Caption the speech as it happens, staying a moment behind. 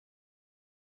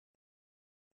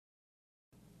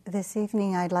This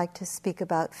evening I'd like to speak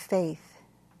about faith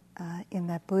in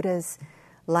the Buddha's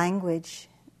language,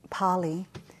 Pali,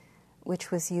 which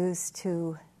was used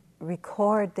to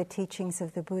record the teachings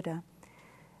of the Buddha.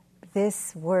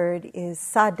 This word is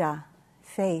saddha,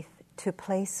 faith, to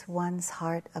place one's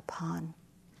heart upon.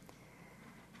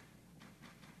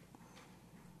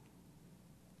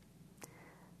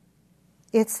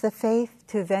 It's the faith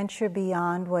to venture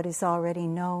beyond what is already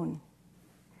known,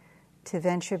 to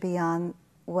venture beyond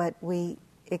what we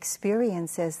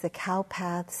experience as the cow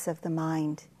paths of the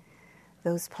mind,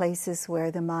 those places where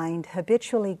the mind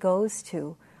habitually goes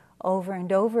to over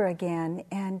and over again.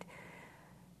 And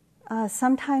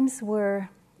sometimes we're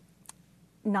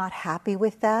not happy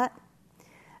with that.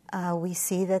 We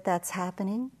see that that's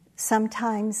happening.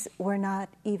 Sometimes we're not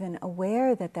even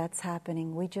aware that that's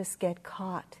happening. We just get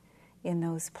caught in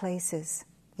those places,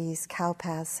 these cow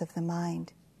paths of the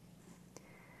mind.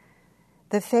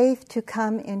 The faith to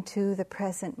come into the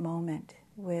present moment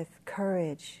with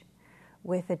courage,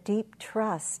 with a deep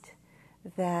trust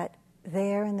that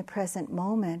there in the present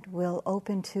moment will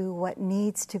open to what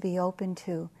needs to be open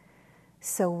to,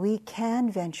 so we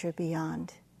can venture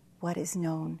beyond what is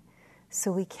known,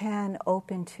 so we can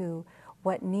open to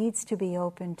what needs to be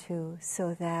open to,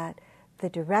 so that the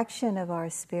direction of our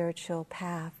spiritual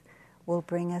path will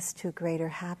bring us to greater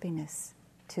happiness,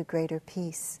 to greater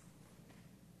peace.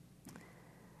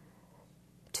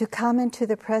 To come into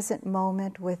the present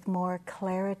moment with more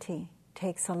clarity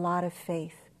takes a lot of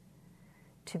faith.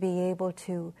 To be able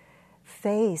to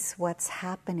face what's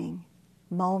happening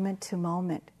moment to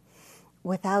moment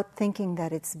without thinking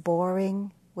that it's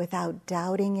boring, without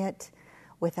doubting it,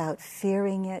 without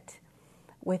fearing it,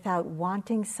 without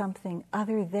wanting something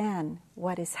other than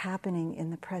what is happening in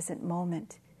the present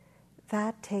moment.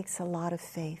 That takes a lot of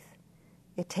faith.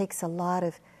 It takes a lot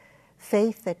of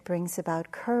faith that brings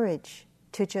about courage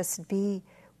to just be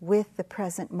with the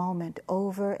present moment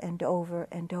over and over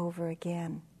and over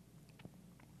again.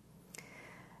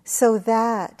 So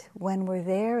that when we're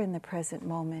there in the present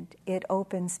moment, it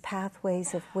opens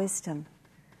pathways of wisdom,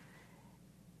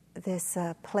 this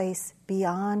place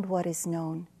beyond what is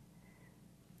known.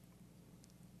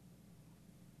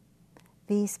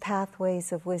 These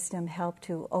pathways of wisdom help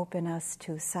to open us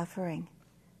to suffering,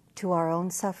 to our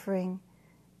own suffering,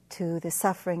 to the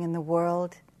suffering in the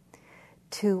world,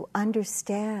 to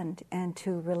understand and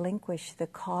to relinquish the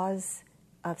cause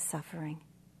of suffering,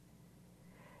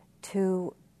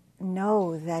 to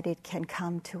know that it can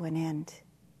come to an end,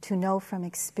 to know from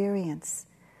experience,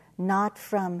 not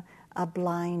from a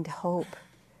blind hope,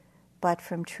 but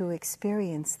from true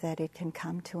experience that it can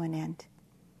come to an end.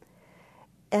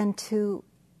 And to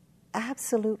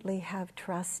absolutely have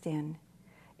trust in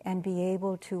and be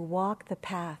able to walk the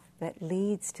path that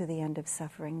leads to the end of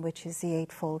suffering, which is the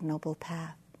Eightfold Noble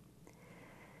Path.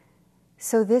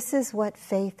 So this is what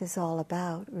faith is all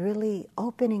about, really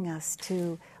opening us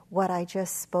to what I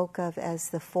just spoke of as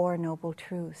the Four Noble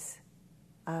Truths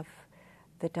of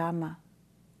the Dhamma.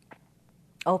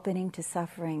 Opening to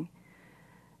suffering,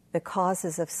 the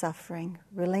causes of suffering,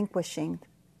 relinquishing,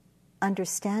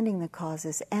 understanding the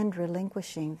causes and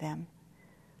relinquishing them,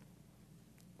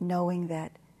 knowing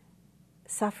that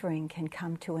suffering can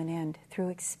come to an end through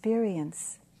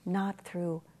experience, not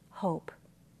through hope,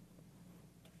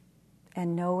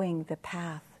 and knowing the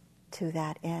path to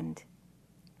that end.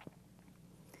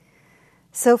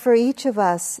 So for each of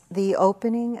us, the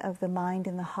opening of the mind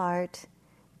and the heart,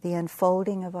 the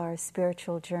unfolding of our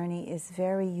spiritual journey is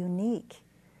very unique.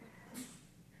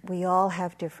 We all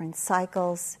have different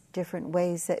cycles, different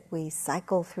ways that we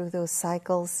cycle through those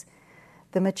cycles.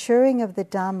 The maturing of the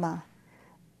Dhamma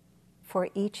for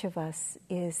each of us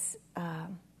is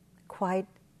quite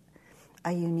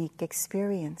a unique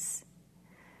experience.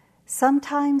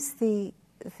 Sometimes the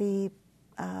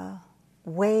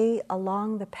way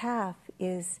along the path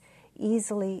is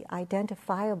easily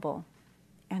identifiable,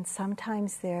 and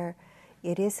sometimes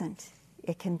it isn't.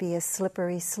 It can be a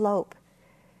slippery slope.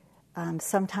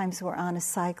 Sometimes we're on a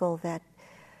cycle that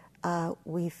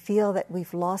we feel that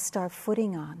we've lost our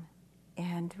footing on,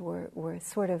 and we're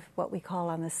sort of what we call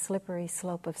on the slippery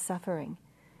slope of suffering.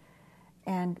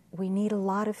 And we need a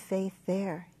lot of faith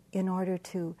there in order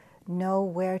to know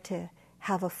where to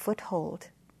have a foothold,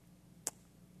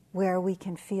 where we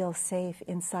can feel safe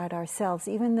inside ourselves,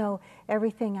 even though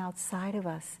everything outside of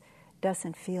us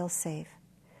doesn't feel safe.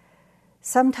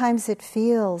 Sometimes it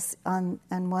feels on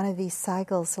one of these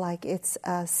cycles like it's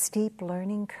a steep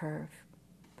learning curve.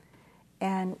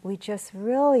 And we just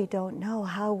really don't know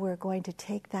how we're going to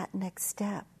take that next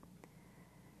step.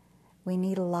 We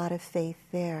need a lot of faith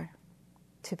there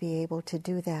to be able to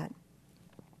do that.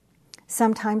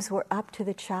 Sometimes we're up to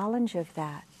the challenge of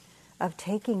that, of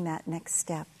taking that next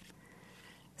step.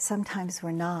 Sometimes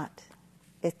we're not.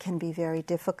 It can be very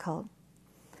difficult.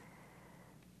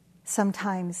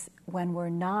 Sometimes when we're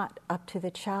not up to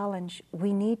the challenge,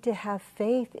 we need to have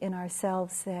faith in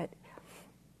ourselves that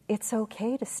it's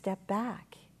okay to step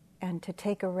back and to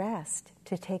take a rest,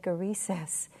 to take a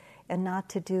recess, and not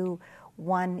to do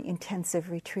one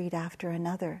intensive retreat after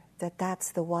another, that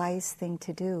that's the wise thing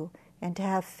to do, and to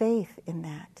have faith in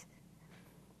that.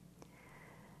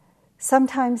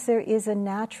 Sometimes there is a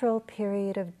natural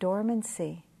period of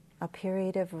dormancy, a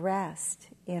period of rest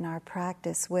in our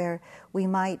practice where we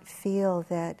might feel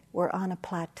that we're on a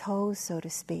plateau, so to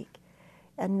speak,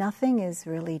 and nothing is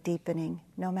really deepening,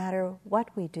 no matter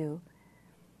what we do.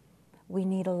 We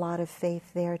need a lot of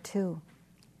faith there too.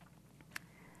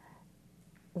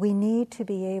 We need to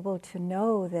be able to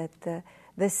know that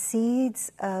the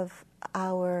seeds of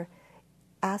our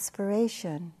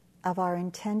aspiration, of our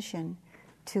intention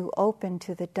to open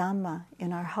to the Dhamma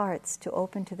in our hearts, to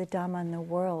open to the Dhamma in the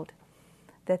world,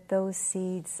 that those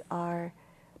seeds are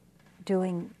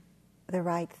doing the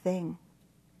right thing.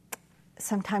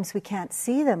 Sometimes we can't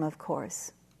see them, of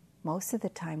course. Most of the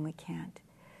time we can't.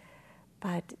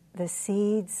 But the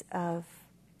seeds of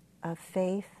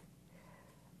faith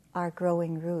are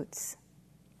growing roots.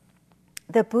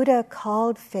 The Buddha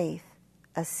called faith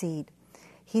a seed.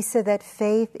 He said that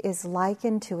faith is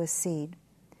likened to a seed.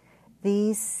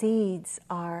 These seeds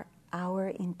are our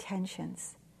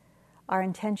intentions. Our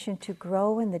intention to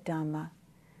grow in the Dhamma,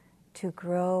 to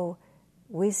grow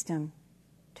wisdom,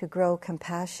 to grow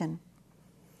compassion,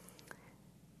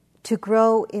 to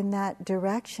grow in that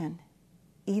direction,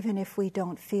 even if we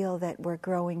don't feel that we're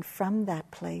growing from that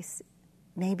place.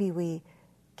 Maybe we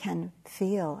can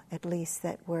feel at least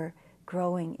that we're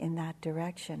growing in that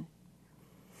direction.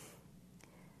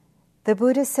 The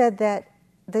Buddha said that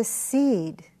the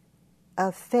seed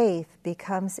of faith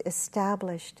becomes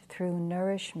established through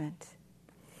nourishment.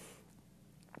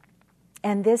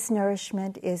 And this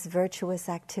nourishment is virtuous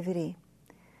activity.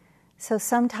 So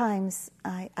sometimes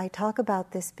I talk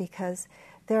about this because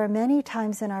there are many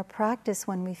times in our practice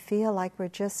when we feel like we're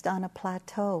just on a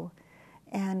plateau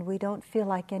and we don't feel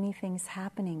like anything's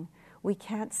happening. We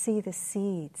can't see the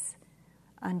seeds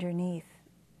underneath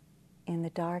in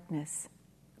the darkness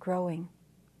growing.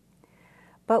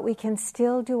 But we can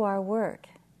still do our work,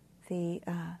 the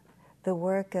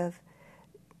work of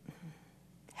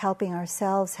helping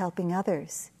ourselves, helping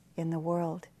others in the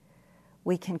world.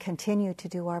 We can continue to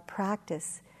do our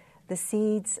practice, the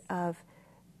seeds of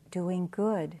doing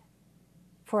good.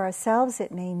 For ourselves,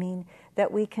 it may mean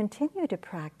that we continue to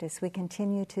practice. We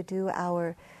continue to do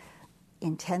our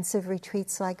intensive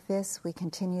retreats like this. We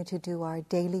continue to do our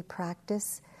daily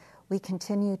practice. We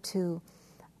continue to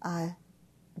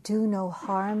do no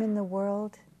harm in the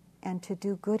world and to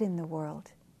do good in the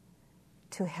world,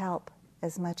 to help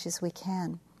as much as we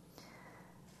can.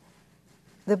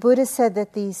 The Buddha said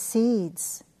that these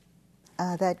seeds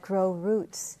that grow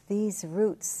roots, these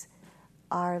roots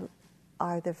are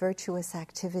the virtuous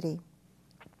activity.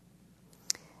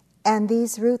 And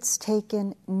these roots take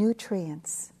in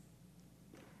nutrients.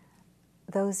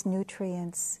 Those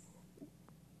nutrients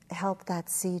help that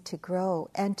seed to grow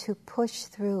and to push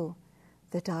through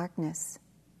the darkness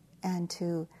and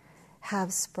to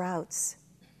have sprouts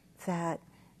that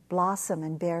blossom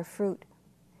and bear fruit.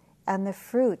 And the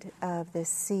fruit of this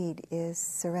seed is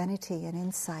serenity and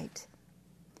insight.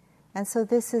 And so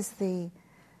this is the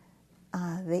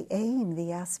aim,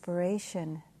 the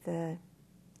aspiration,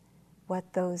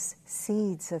 what those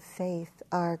seeds of faith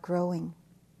are growing.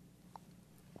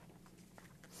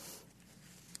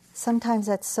 Sometimes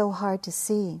that's so hard to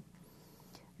see.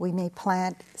 We may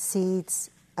plant seeds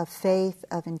of faith,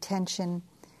 of intention,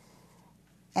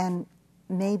 and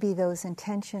maybe those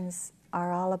intentions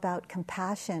are all about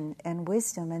compassion and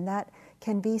wisdom, and that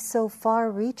can be so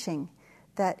far-reaching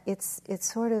that it's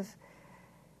sort of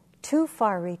too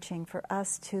far-reaching for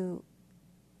us to,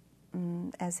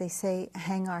 as they say,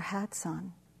 hang our hats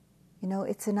on. You know,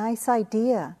 it's a nice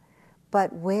idea,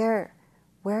 but where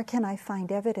can I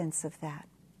find evidence of that?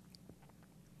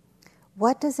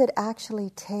 What does it actually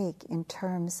take in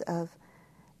terms of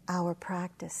our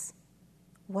practice?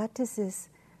 What does this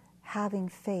having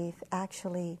faith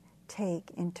actually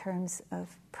take in terms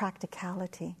of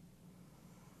practicality?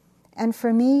 And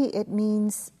for me, it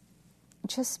means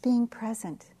just being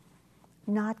present,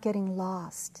 not getting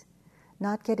lost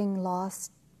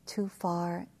too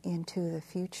far into the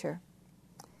future,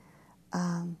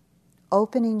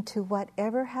 opening to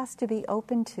whatever has to be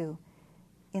open to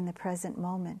in the present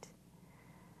moment.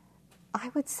 I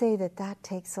would say that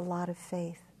takes a lot of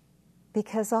faith.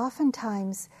 Because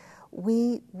oftentimes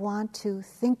we want to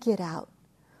think it out.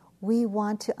 We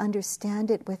want to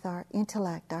understand it with our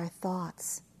intellect, our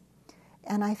thoughts.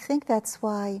 And I think that's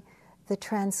why the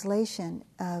translation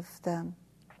of the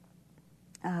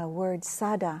word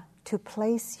sada, to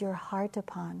place your heart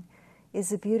upon,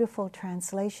 is a beautiful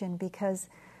translation, because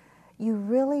you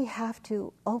really have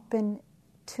to open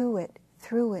to it,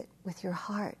 through it, with your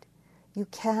heart. You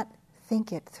can't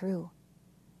think it through.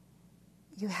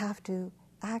 You have to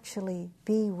actually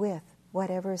be with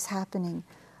whatever is happening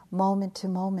moment to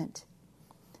moment.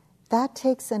 That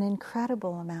takes an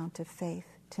incredible amount of faith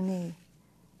to me.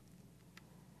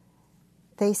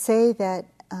 They say that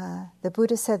the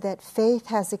Buddha said that faith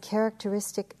has a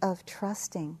characteristic of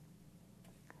trusting.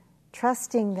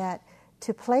 Trusting that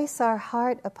to place our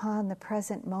heart upon the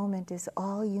present moment is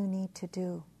all you need to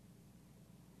do.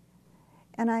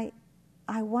 And I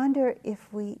wonder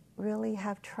if we really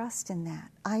have trust in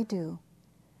that. I do.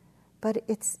 But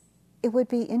it would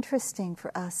be interesting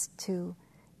for us to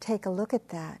take a look at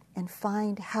that and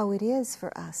find how it is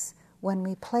for us when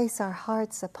we place our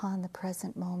hearts upon the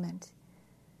present moment.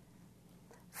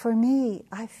 For me,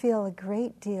 I feel a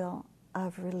great deal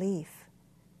of relief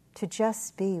to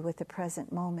just be with the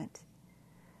present moment.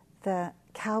 The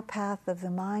cow path of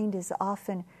the mind is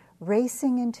often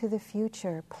racing into the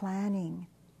future, planning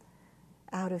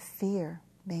out of fear,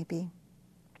 maybe,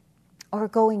 or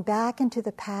going back into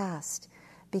the past,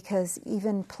 because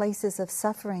even places of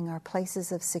suffering are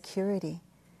places of security.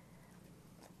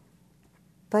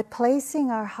 But placing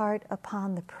our heart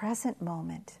upon the present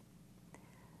moment,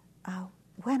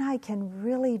 when I can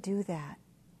really do that,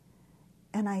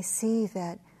 and I see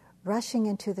that rushing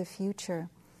into the future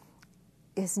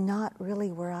is not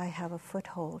really where I have a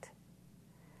foothold.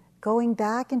 Going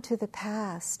back into the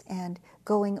past and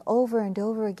going over and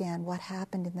over again what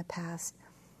happened in the past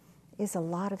is a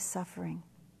lot of suffering.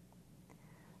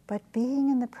 But being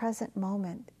in the present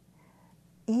moment,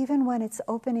 even when it's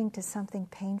opening to something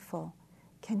painful,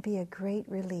 can be a great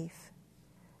relief.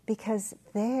 Because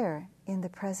there in the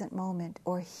present moment,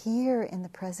 or here in the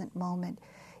present moment,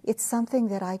 it's something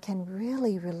that I can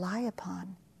really rely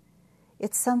upon.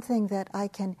 It's something that I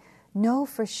can know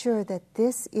for sure that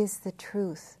this is the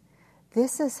truth.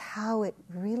 This is how it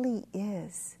really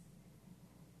is.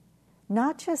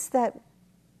 Not just that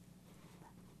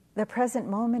the present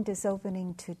moment is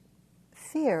opening to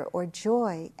fear or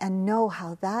joy and know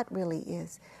how that really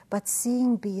is, but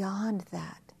seeing beyond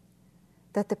that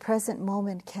the present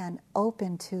moment can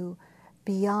open to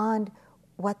beyond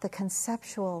what the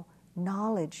conceptual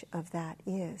knowledge of that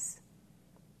is.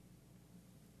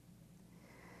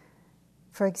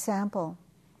 For example,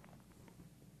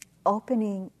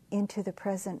 opening into the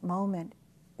present moment,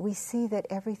 we see that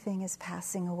everything is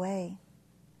passing away,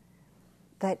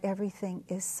 that everything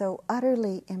is so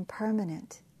utterly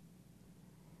impermanent.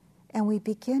 And we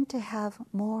begin to have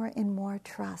more and more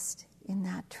trust in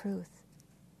that truth.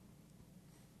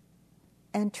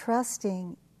 And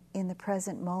trusting in the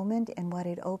present moment and what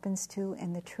it opens to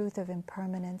and the truth of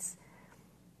impermanence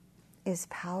is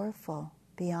powerful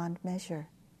beyond measure.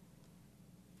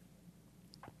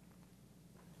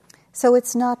 So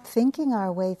it's not thinking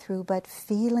our way through, but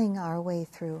feeling our way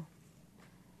through.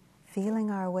 Feeling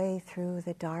our way through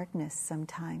the darkness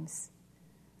sometimes.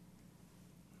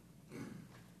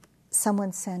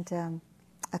 Someone sent a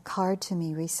card to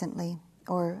me recently,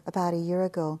 or about a year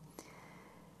ago.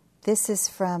 This is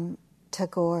from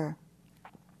Tagore.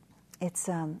 It's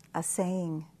a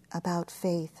saying about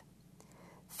faith.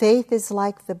 Faith is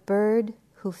like the bird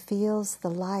who feels the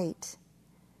light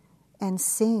and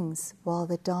sings while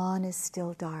the dawn is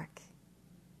still dark.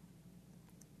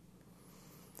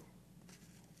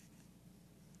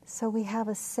 So we have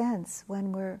a sense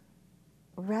when we're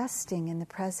resting in the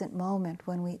present moment,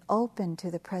 when we open to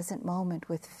the present moment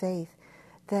with faith,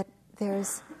 that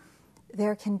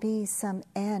there can be some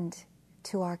end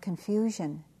to our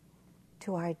confusion,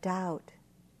 to our doubt,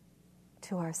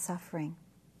 to our suffering.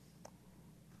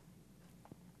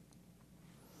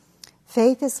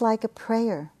 Faith is like a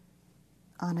prayer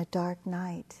on a dark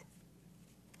night.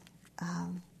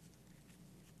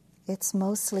 It's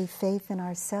mostly faith in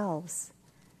ourselves,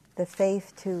 the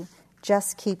faith to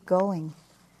just keep going,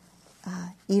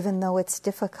 even though it's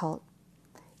difficult,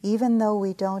 even though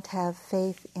we don't have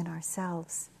faith in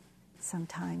ourselves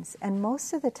sometimes. And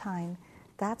most of the time,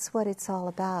 that's what it's all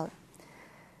about.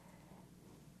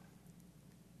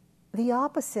 The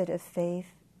opposite of faith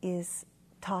is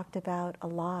talked about a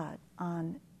lot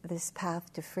on this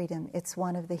path to freedom. It's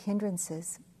one of the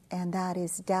hindrances, and that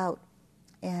is doubt.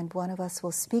 And one of us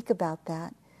will speak about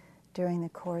that during the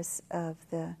course of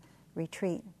the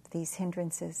retreat, these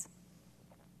hindrances.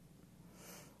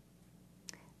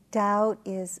 Doubt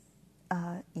is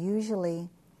usually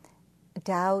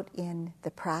doubt in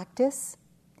the practice,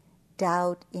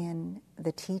 doubt in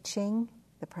the teaching,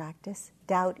 the practice,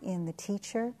 doubt in the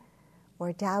teacher,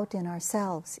 or doubt in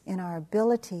ourselves, in our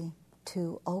ability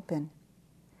to open.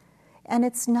 And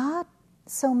it's not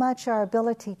so much our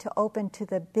ability to open to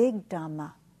the big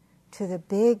Dhamma, to the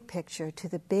big picture, to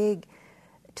the big,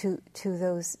 to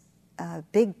those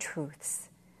big truths,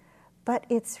 but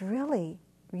it's really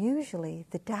usually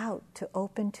the doubt to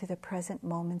open to the present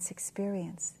moment's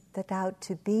experience, the doubt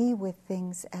to be with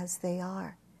things as they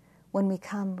are, when we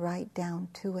come right down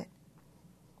to it.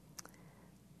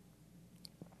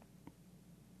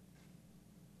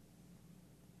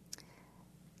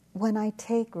 When I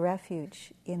take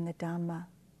refuge in the Dhamma,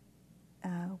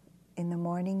 in the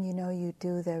morning, you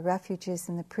do the refuges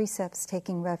and the precepts,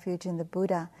 taking refuge in the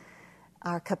Buddha,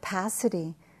 our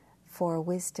capacity for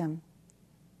wisdom,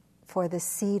 for the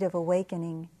seed of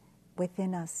awakening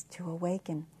within us to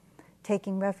awaken.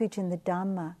 Taking refuge in the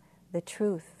Dhamma, the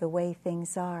truth, the way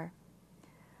things are.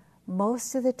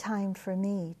 Most of the time for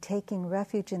me, taking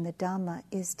refuge in the Dhamma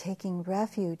is taking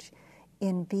refuge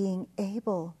in being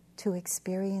able to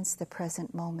experience the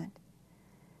present moment.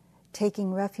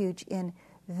 Taking refuge in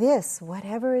this,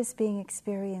 whatever is being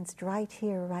experienced right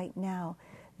here, right now,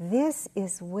 this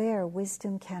is where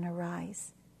wisdom can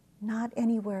arise, not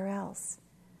anywhere else.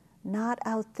 Not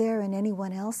out there in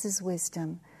anyone else's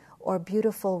wisdom, or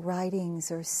beautiful writings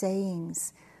or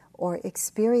sayings or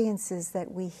experiences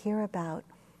that we hear about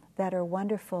that are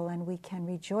wonderful and we can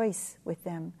rejoice with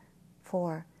them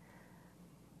for.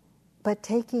 But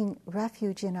taking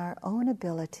refuge in our own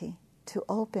ability to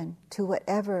open to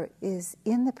whatever is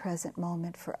in the present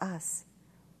moment for us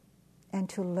and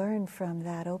to learn from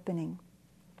that opening.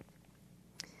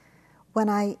 When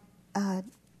I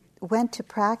went to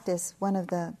practice, one of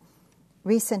the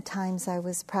recent times I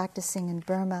was practicing in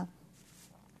Burma,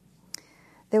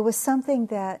 there was something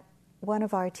that one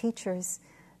of our teachers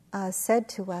said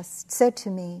to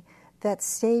me that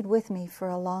stayed with me for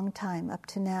a long time up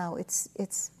to now.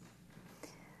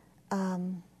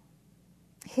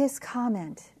 His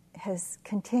comment has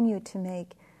continued to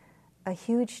make a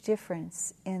huge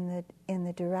difference in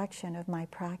the direction of my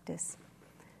practice.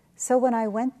 So when I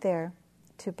went there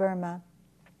to Burma,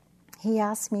 he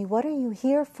asked me, "What are you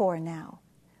here for now?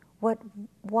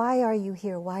 Why are you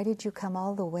here? Why did you come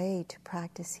all the way to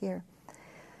practice here?"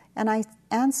 And I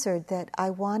answered that I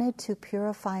wanted to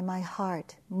purify my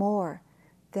heart more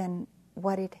than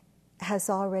what it has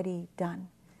already done.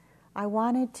 I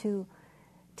wanted to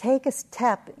take a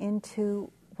step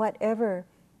into whatever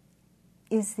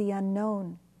is the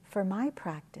unknown for my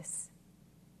practice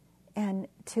and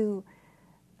to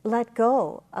let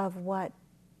go of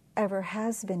whatever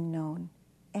has been known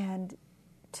and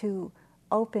to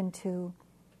open to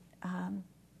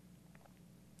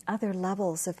other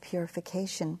levels of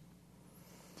purification.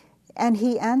 And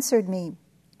he answered me,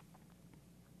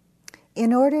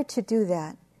 "In order to do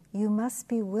that, you must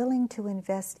be willing to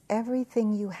invest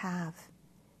everything you have.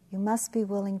 You must be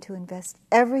willing to invest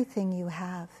everything you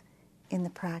have in the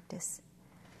practice."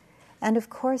 And of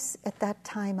course, at that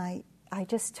time, I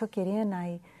just took it in.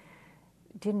 I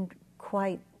didn't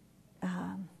quite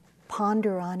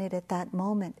ponder on it at that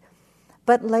moment.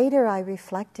 But later I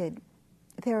reflected,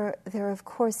 there are of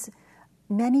course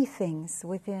many things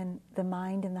within the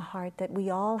mind and the heart that we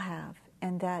all have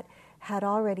and that had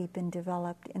already been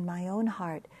developed in my own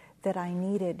heart that I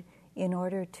needed in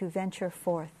order to venture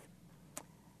forth,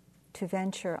 to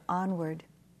venture onward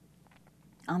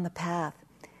on the path.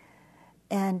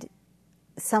 And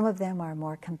some of them are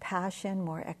more compassion,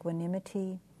 more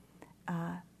equanimity,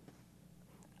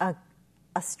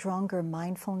 a stronger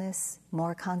mindfulness,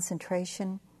 more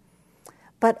concentration.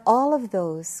 But all of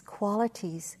those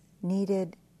qualities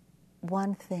needed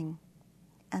one thing,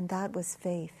 and that was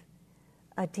faith,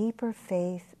 a deeper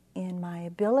faith in my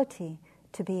ability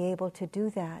to be able to do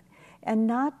that, and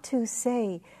not to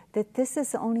say that this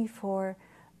is only for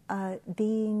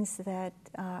beings that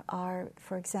are,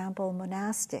 for example,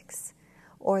 monastics,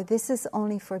 or this is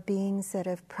only for beings that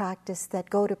have practiced, that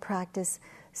go to practice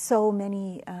so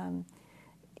many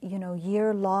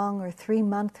year-long or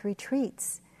 3-month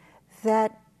retreats,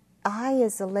 that I,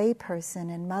 as a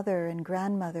layperson and mother and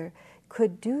grandmother,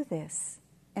 could do this.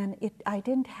 And I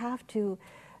didn't have to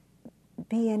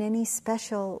be in any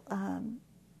special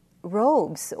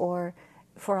robes or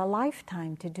for a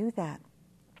lifetime to do that.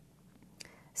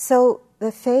 So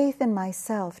the faith in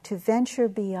myself to venture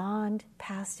beyond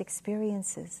past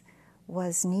experiences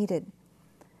was needed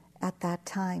at that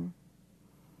time.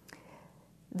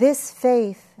 This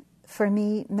faith, for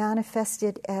me,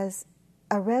 manifested as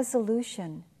a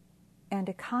resolution and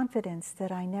a confidence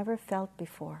that I never felt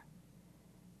before,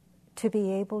 to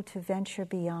be able to venture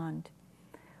beyond.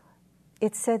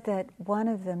 It's said that one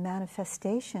of the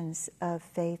manifestations of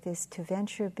faith is to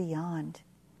venture beyond,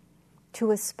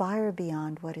 to aspire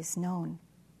beyond what is known.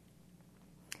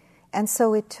 And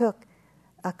so it took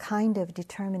a kind of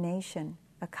determination,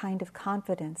 a kind of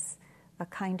confidence, a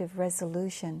kind of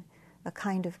resolution, a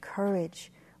kind of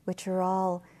courage, which are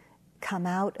all come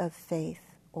out of faith,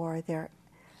 or they're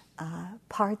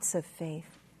parts of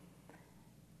faith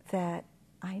that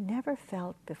I never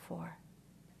felt before.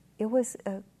 It was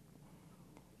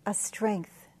a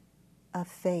strength of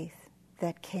faith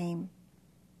that came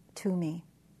to me,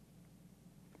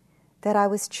 that I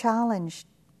was challenged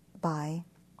by,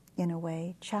 in a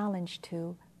way, challenged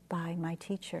to by my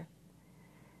teacher.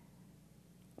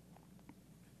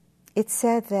 It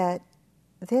said that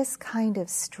this kind of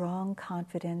strong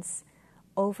confidence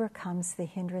overcomes the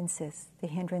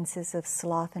hindrances of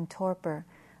sloth and torpor,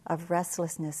 of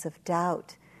restlessness, of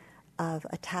doubt, of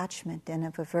attachment, and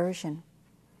of aversion.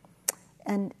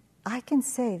 And I can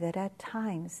say that at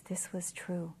times this was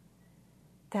true,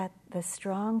 that the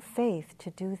strong faith to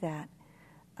do that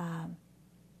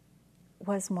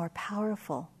was more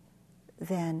powerful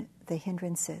than the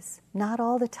hindrances. Not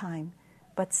all the time,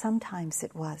 but sometimes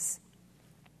it was.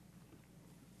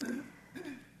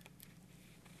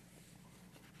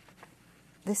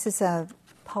 This is a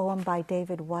poem by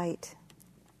David White,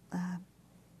 a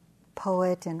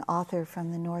poet and author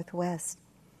from the Northwest.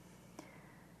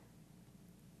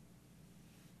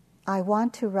 I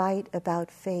want to write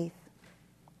about faith,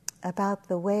 about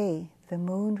the way the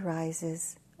moon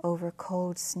rises over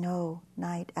cold snow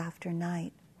night after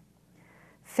night,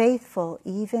 faithful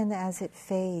even as it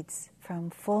fades from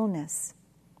fullness,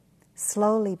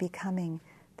 slowly becoming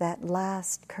that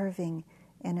last curving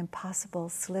and impossible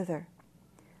slither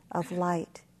of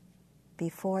light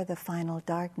before the final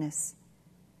darkness.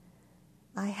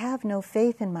 I have no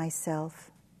faith in myself.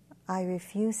 I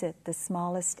refuse it the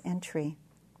smallest entry.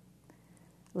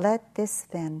 Let this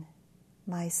then,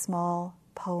 my small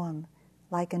poem,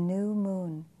 like a new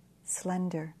moon,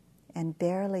 slender and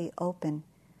barely open,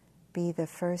 be the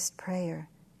first prayer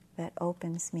that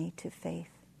opens me to faith.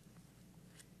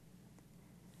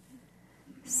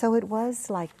 So it was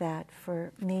like that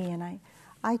for me, and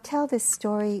I tell this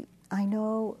story, I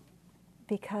know,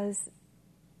 because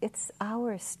it's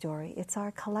our story, it's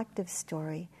our collective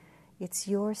story, it's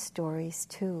your stories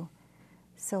too.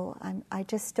 So I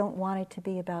just don't want it to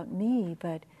be about me,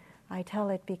 but I tell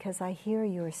it because I hear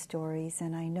your stories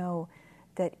and I know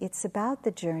that it's about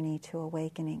the journey to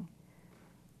awakening.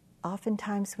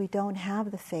 Oftentimes we don't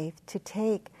have the faith to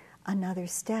take another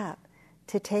step,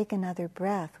 to take another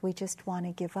breath. We just want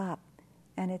to give up.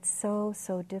 And it's so,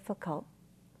 so difficult.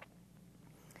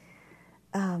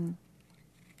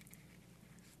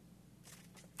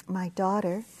 My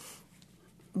daughter,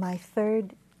 my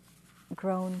third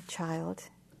grown child,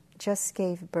 just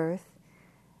gave birth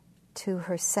to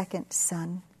her second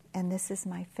son, and this is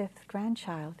my fifth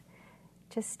grandchild,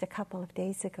 just a couple of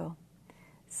days ago.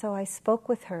 So I spoke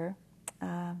with her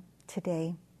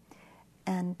today,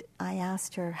 and I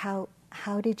asked her,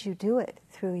 how did you do it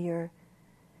through your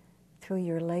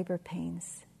labor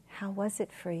pains? How was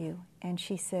it for you? And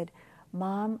she said,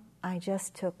 Mom, I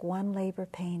just took one labor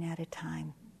pain at a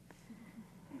time.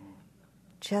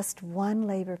 Just one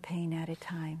labor pain at a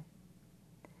time.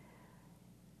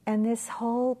 And this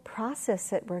whole process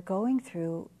that we're going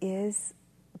through is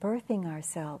birthing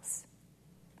ourselves.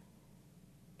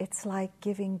 It's like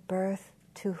giving birth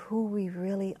to who we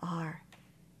really are.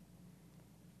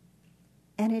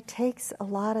 And it takes a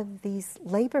lot of these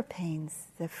labor pains,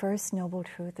 the first noble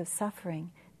truth of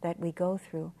suffering that we go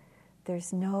through.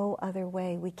 There's no other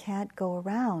way. We can't go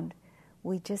around.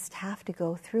 We just have to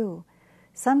go through.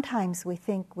 Sometimes we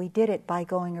think we did it by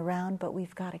going around, but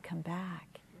we've got to come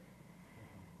back.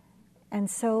 And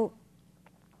so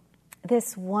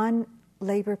this one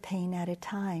labor pain at a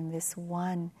time, this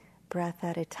one breath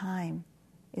at a time,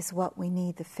 is what we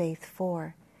need the faith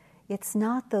for. It's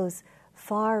not those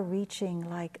far-reaching,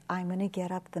 like, I'm going to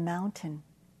get up the mountain.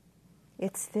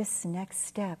 It's this next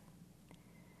step.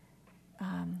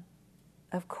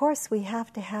 Of course, we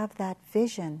have to have that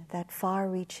vision, that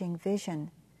far-reaching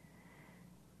vision.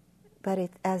 But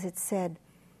as it said,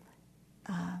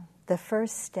 the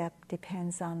first step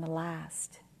depends on the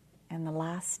last, and the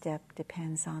last step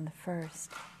depends on the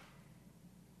first.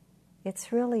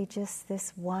 It's really just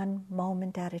this one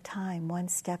moment at a time, one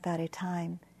step at a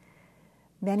time.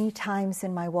 Many times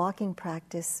in my walking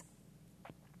practice,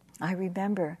 I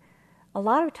remember a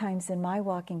lot of times in my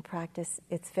walking practice,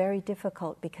 it's very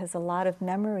difficult because a lot of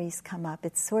memories come up.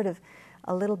 It's sort of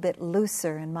a little bit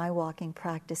looser in my walking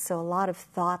practice, so a lot of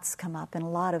thoughts come up and a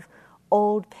lot of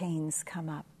old pains come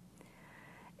up.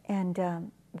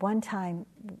 And one time,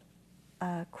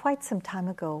 quite some time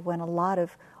ago, when a lot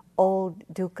of old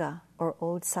dukkha or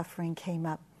old suffering came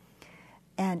up,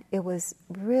 and it was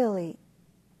really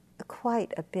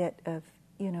quite a bit of,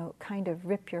 kind of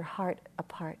rip your heart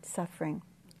apart suffering.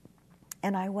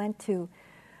 And I went to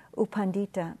U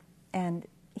Pandita, and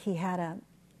he had a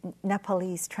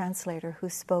Nepalese translator who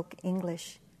spoke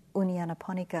English,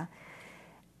 Unyanaponika.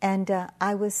 And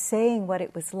I was saying what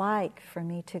it was like for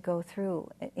me to go through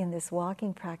in this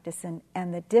walking practice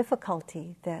and the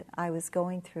difficulty that I was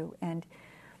going through. And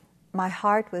my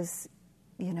heart was,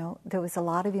 there was a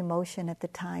lot of emotion at the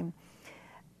time.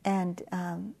 And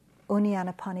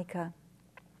Unyanaponika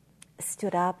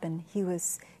stood up and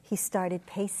he started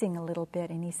pacing a little bit,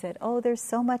 and he said, "Oh, there's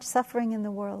so much suffering in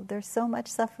the world. There's so much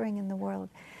suffering in the world."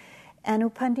 And U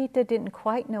Pandita didn't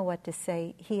quite know what to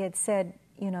say. He had said,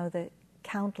 the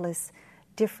countless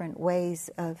different ways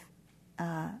of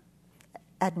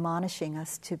admonishing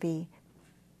us to be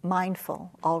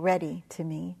mindful already to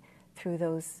me through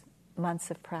those months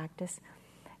of practice.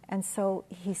 And so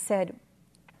he said,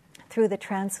 through the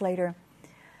translator,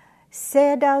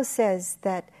 Sayadaw says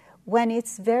that when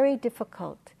it's very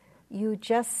difficult, you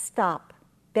just stop,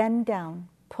 bend down,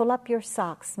 pull up your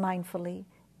socks mindfully,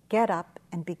 get up,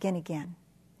 and begin again.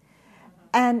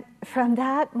 And from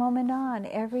that moment on,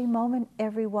 every moment,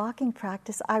 every walking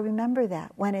practice, I remember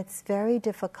that. When it's very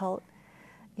difficult,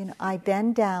 I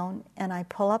bend down and I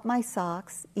pull up my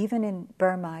socks. Even in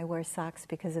Burma, I wear socks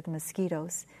because of the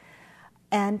mosquitoes.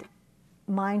 And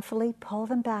mindfully pull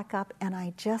them back up, and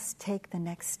I just take the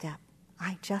next step.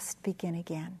 I just begin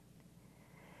again.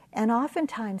 And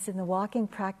oftentimes in the walking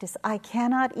practice, I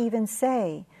cannot even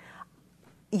say,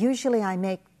 usually I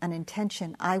make an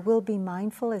intention, I will be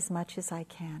mindful as much as I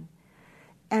can.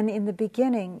 And in the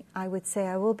beginning, I would say,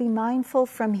 I will be mindful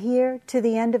from here to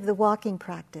the end of the walking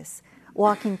practice,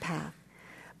 walking path.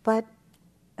 But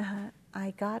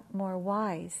I got more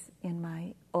wise in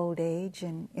my old age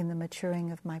and in the maturing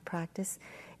of my practice.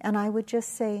 And I would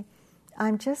just say,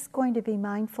 I'm just going to be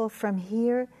mindful from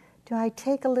here to I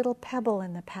take a little pebble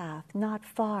in the path, not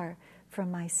far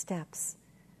from my steps.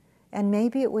 And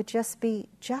maybe it would just be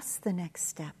just the next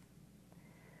step.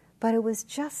 But it was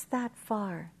just that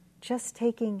far, just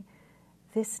taking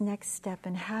this next step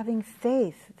and having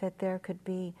faith that there could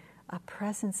be a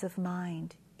presence of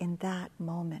mind in that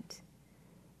moment.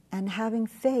 And having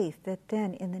faith that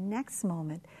then in the next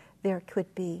moment there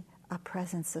could be a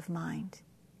presence of mind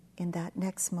in that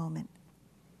next moment.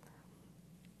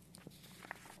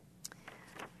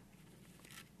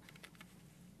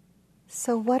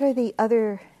 So what are the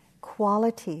other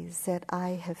qualities that I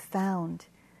have found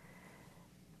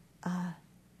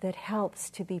that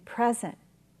helps to be present,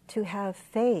 to have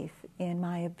faith in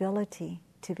my ability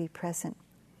to be present?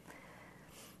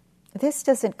 This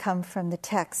doesn't come from the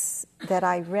texts that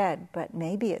I read, but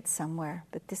maybe it's somewhere,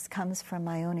 but this comes from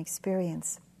my own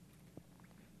experience.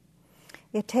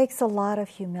 It takes a lot of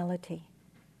humility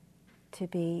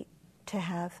to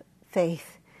have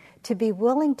faith, to be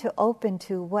willing to open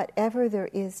to whatever there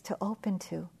is to open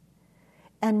to,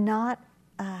 and not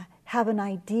have an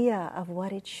idea of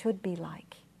what it should be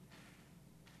like.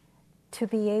 To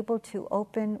be able to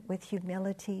open with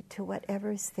humility to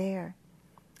whatever's there.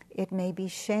 It may be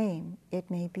shame,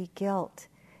 it may be guilt,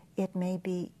 it may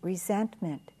be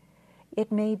resentment,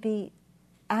 it may be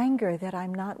anger that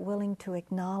I'm not willing to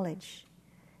acknowledge,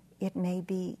 it may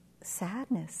be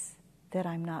sadness that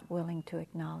I'm not willing to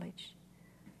acknowledge.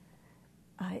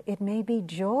 It may be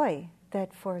joy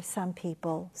that for some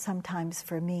people, sometimes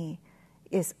for me,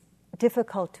 is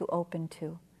difficult to open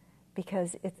to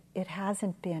because it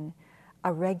hasn't been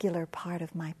a regular part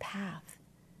of my path.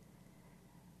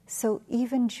 So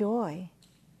even joy,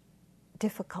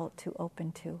 difficult to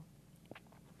open to.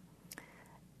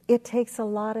 It takes a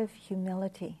lot of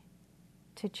humility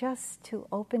to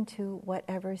open to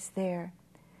whatever's there.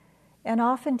 And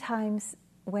oftentimes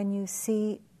when you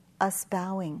see us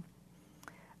bowing,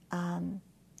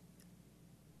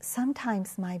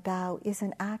 sometimes my bow is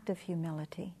an act of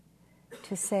humility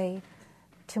to say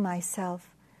to myself,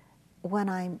 when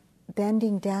I'm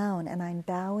bending down and I'm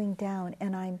bowing down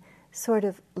and I'm sort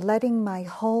of letting my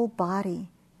whole body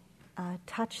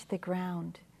touch the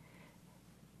ground,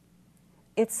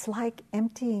 it's like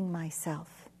emptying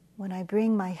myself. When I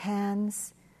bring my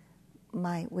hands,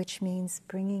 which means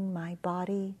bringing my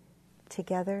body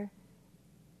together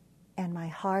and my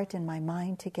heart and my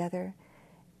mind together,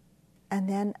 and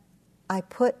then I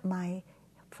put my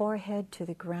forehead to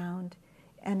the ground,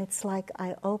 and it's like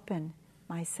I open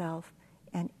myself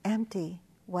and empty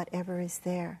whatever is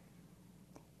there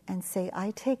and say,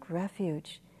 I take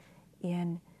refuge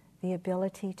in the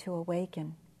ability to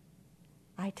awaken.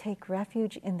 I take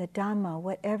refuge in the Dhamma,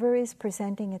 whatever is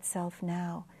presenting itself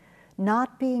now,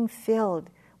 not being filled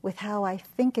with how I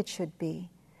think it should be,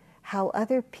 how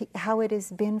it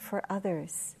has been for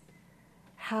others,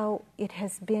 how it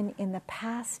has been in the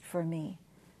past for me,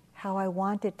 how I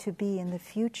want it to be in the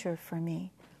future for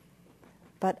me.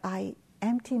 But I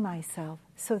empty myself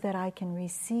so that I can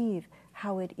receive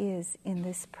how it is in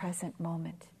this present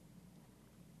moment,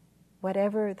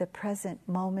 whatever the present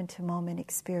moment-to-moment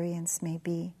experience may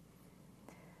be.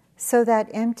 So that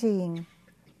emptying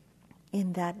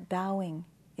in that bowing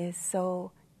is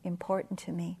so important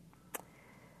to me.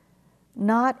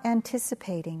 Not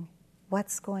anticipating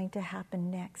what's going to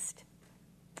happen next.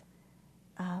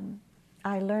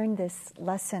 I learned this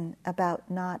lesson about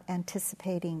not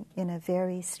anticipating in a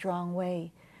very strong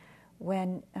way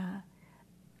when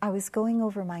I was going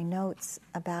over my notes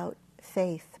about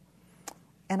faith,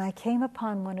 and I came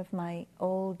upon one of my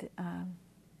old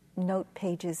note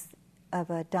pages of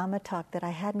a Dhamma talk that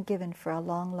I hadn't given for a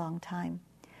long, long time.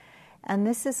 And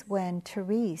this is when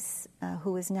Therese,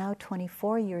 who is now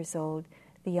 24 years old,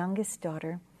 the youngest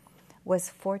daughter, was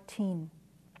 14.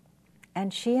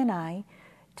 And she and I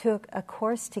took a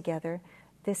course together.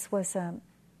 This was,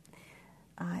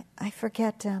 I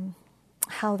forget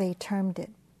how they termed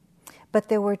it, but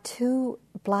there were 2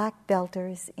 black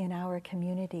belters in our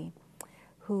community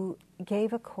who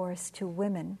gave a course to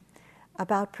women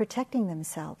about protecting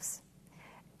themselves.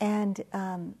 And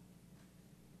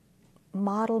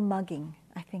model mugging,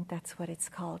 I think that's what it's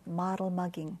called, model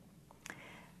mugging.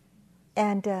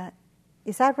 And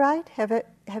is that right?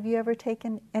 Have you ever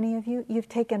taken, any of you? You've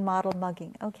taken model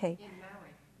mugging, okay.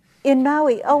 In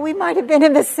Maui. Oh, we might have been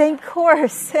in the same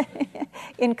course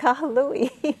in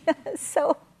Kahului.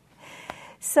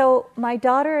 So my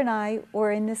daughter and I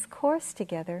were in this course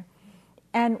together,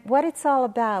 and what it's all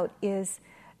about is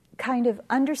kind of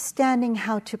understanding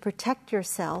how to protect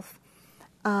yourself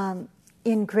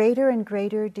in greater and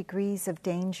greater degrees of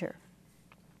danger.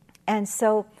 And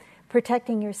so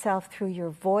protecting yourself through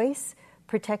your voice,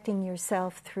 protecting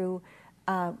yourself through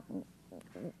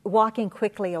walking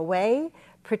quickly away,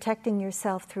 protecting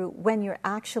yourself through when you're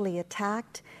actually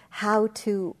attacked, how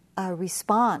to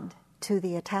respond to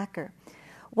the attacker.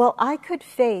 Well, I could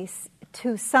face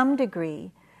to some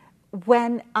degree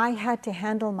when I had to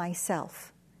handle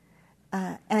myself.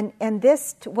 And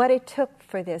this, what it took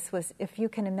for this was, if you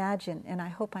can imagine, and I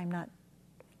hope I'm not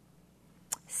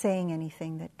saying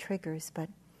anything that triggers, but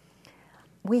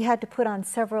we had to put on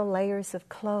several layers of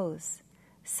clothes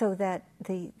so that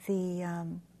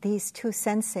these 2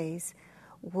 senseis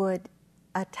would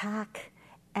attack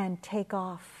and take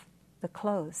off the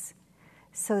clothes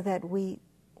so that we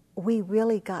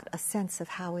really got a sense of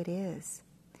how it is.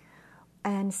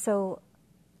 And so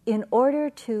in order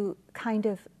to kind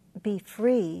of be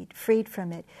freed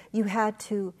from it, you had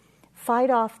to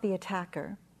fight off the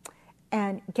attacker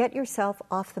and get yourself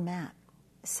off the mat.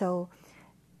 So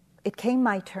it came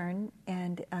my turn,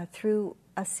 and through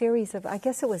a series of, I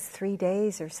guess it was 3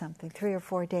 days or something, 3 or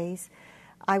 4 days,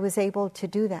 I was able to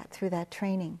do that through that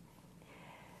training.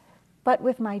 But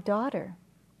with my daughter,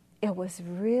 it was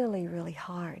really, really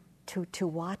hard to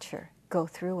watch her go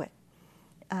through it.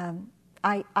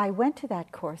 I went to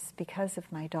that course because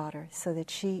of my daughter, so that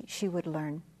she would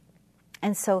learn.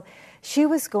 And so she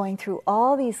was going through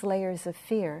all these layers of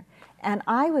fear, and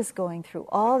I was going through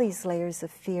all these layers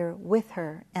of fear with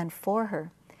her and for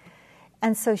her.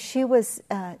 And so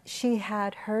she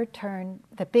had her turn,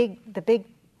 the big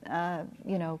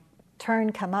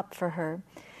turn come up for her,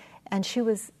 and she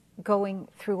was going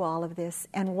through all of this.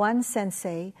 And one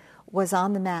sensei was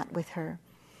on the mat with her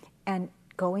and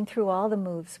going through all the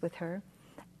moves with her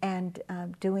and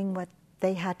doing what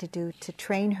they had to do to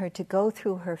train her to go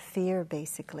through her fear,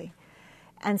 basically.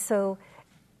 And so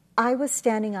I was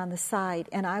standing on the side,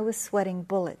 and I was sweating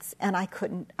bullets, and I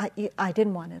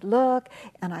didn't want to look,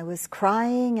 and I was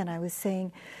crying, and I was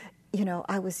saying,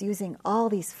 I was using all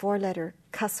these 4-letter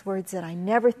cuss words that I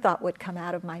never thought would come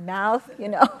out of my mouth,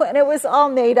 and it was all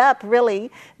made up,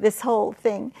 really, this whole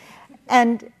thing.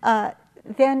 And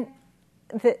then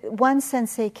one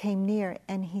sensei came near,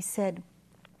 and he said,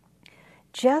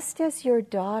 just as your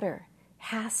daughter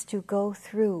has to go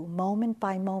through moment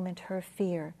by moment her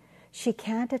fear, she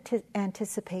can't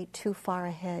anticipate too far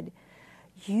ahead.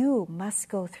 You must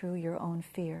go through your own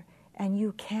fear, and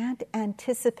you can't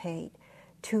anticipate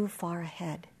too far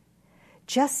ahead.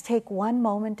 Just take one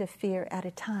moment of fear at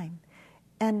a time.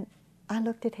 And I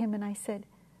looked at him and I said,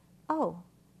 oh,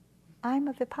 I'm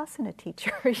a Vipassana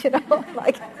teacher,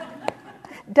 like,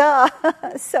 duh.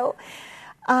 So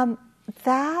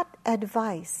that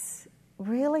advice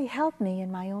really helped me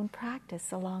in my own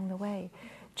practice along the way.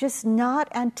 Just not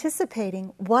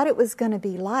anticipating what it was going to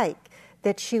be like,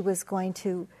 that she was going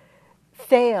to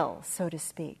fail, so to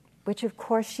speak, which of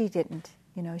course she didn't.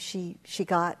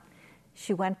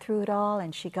 She went through it all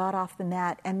and she got off the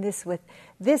mat. And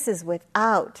this is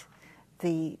without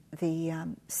the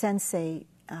sensei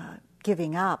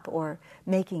giving up or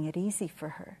making it easy for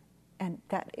her. And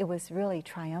that it was really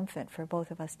triumphant for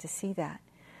both of us to see that.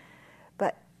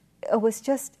 But it was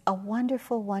just a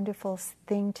wonderful, wonderful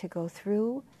thing to go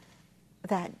through,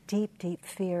 that deep, deep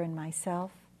fear in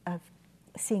myself of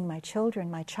seeing my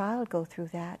child go through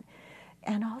that,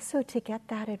 and also to get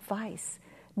that advice,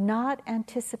 not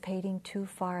anticipating too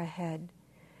far ahead.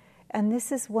 And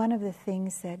this is one of the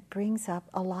things that brings up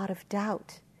a lot of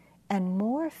doubt and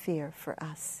more fear for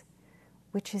us,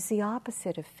 which is the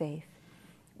opposite of faith.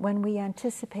 When we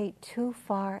anticipate too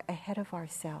far ahead of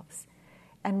ourselves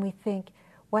and we think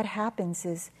what happens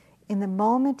is in the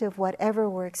moment of whatever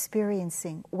we're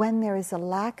experiencing, when there is a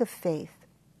lack of faith,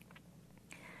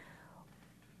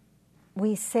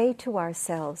 we say to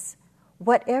ourselves,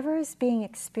 whatever is being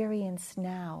experienced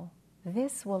now,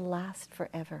 this will last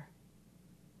forever.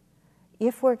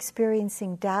 If we're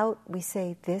experiencing doubt, we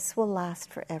say this will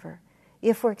last forever.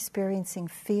 If we're experiencing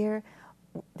fear,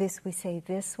 we say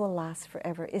this will last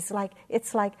forever. It's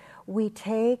like we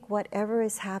take whatever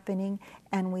is happening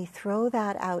and we throw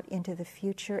that out into the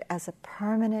future as a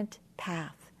permanent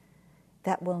path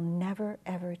that will never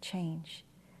ever change.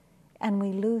 And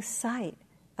we lose sight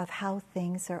of how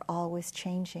things are always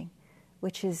changing,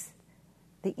 which is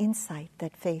the insight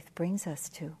that faith brings us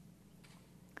to.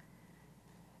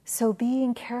 So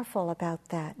being careful about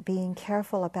that, being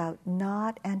careful about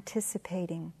not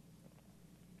anticipating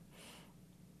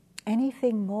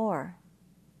anything more,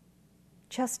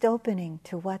 just opening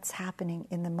to what's happening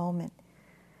in the moment,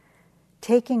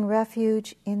 taking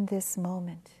refuge in this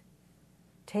moment,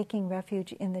 taking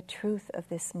refuge in the truth of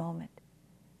this moment.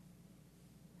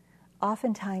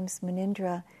 Oftentimes,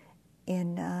 Munindra,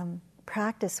 in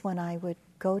practice, when I would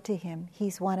go to him,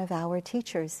 he's one of our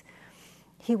teachers,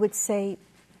 he would say,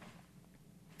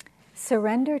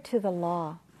 surrender to the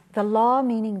law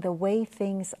meaning the way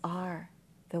things are,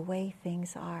 the way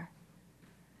things are.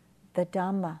 The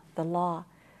Dhamma, the law,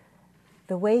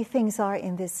 the way things are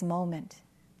in this moment.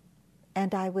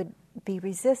 And I would be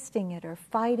resisting it or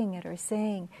fighting it or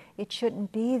saying, it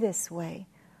shouldn't be this way.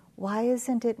 Why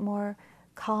isn't it more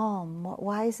calm?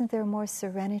 Why isn't there more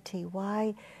serenity?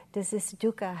 Why does this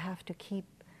dukkha have to keep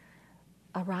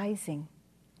arising?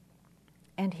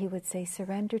 And he would say,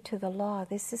 surrender to the law.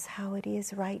 This is how it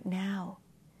is right now.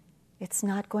 It's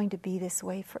not going to be this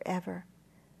way forever.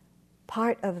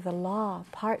 Part of the law,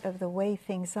 part of the way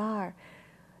things are,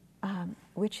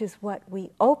 which is what we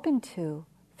open to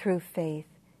through faith,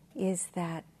 is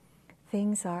that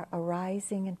things are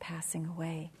arising and passing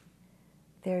away.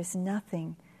 There's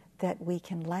nothing that we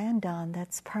can land on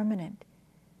that's permanent.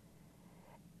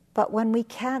 But when we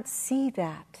can't see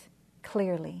that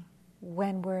clearly,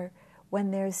 when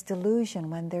there's delusion,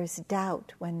 when there's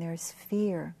doubt, when there's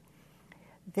fear,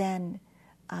 then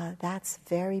that's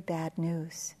very bad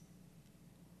news.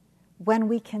 When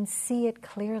we can see it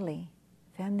clearly,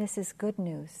 then this is good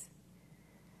news.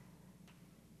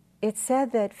 It's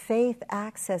said that faith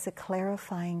acts as a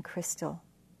clarifying crystal.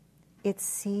 It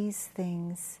sees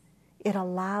things, it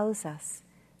allows us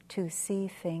to see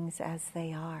things as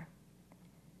they are.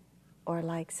 Or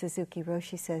like Suzuki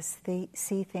Roshi says,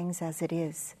 see things as it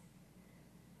is.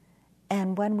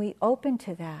 And when we open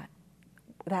to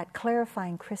that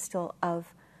clarifying crystal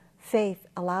of faith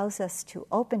allows us to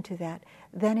open to that,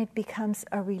 then it becomes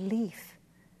a relief.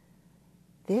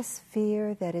 This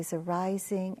fear that is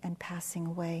arising and passing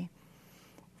away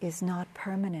is not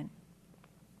permanent.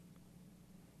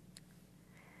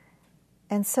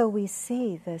 And so we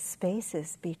see the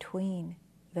spaces between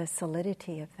the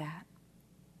solidity of that.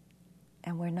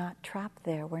 And we're not trapped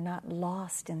there. We're not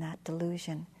lost in that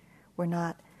delusion. We're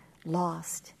not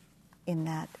lost in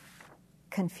that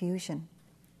confusion.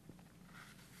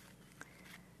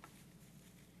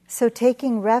 So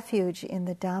taking refuge in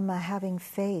the Dhamma, having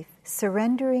faith,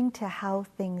 surrendering to how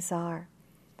things are.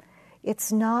 It's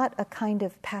not a kind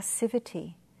of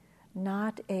passivity,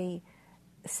 not a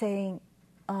saying,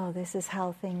 oh, this is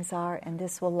how things are and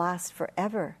this will last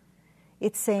forever.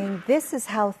 It's saying, this is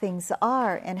how things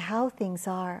are, and how things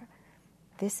are,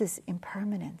 this is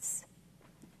impermanence.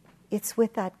 It's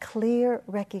with that clear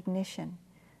recognition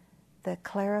the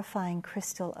clarifying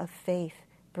crystal of faith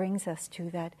brings us to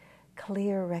that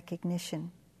clear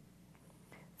recognition.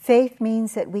 Faith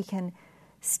means that we can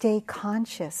stay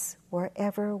conscious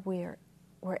wherever we're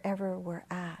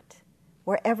at.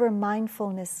 Wherever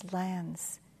mindfulness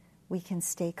lands, we can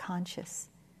stay conscious.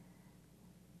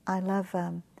 I love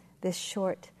this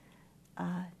short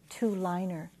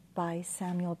two-liner by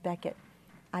Samuel Beckett.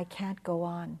 I can't go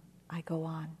on, I go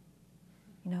on.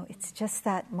 You know, it's just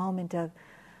that moment of,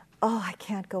 oh, I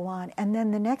can't go on. And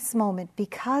then the next moment,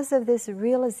 because of this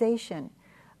realization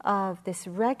of this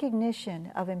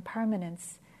recognition of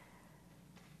impermanence,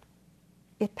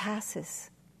 it passes.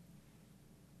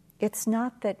 It's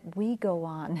not that we go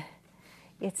on,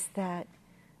 it's that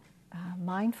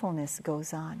mindfulness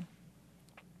goes on.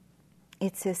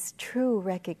 It's this true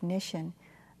recognition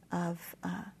of,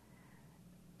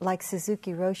 like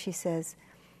Suzuki Roshi says,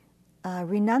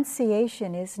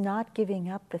 renunciation is not giving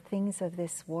up the things of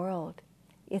this world.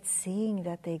 It's seeing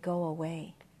that they go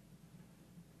away.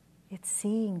 It's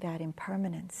seeing that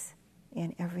impermanence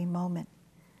in every moment.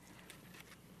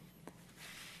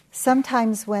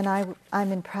 Sometimes when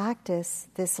I'm in practice,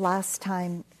 this last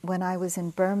time when I was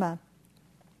in Burma,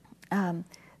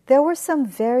 there were some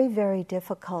very, very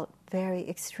difficult, very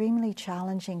extremely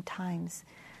challenging times,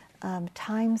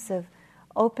 times of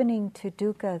opening to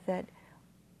dukkha that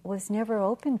was never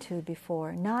open to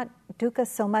before. Not dukkha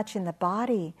so much in the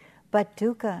body, but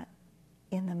dukkha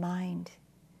in the mind.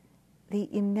 The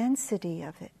immensity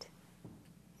of it.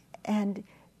 And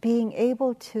being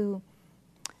able to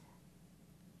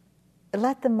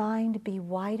let the mind be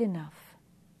wide enough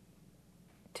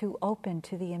to open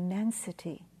to the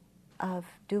immensity of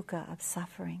dukkha, of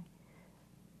suffering.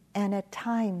 And at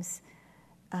times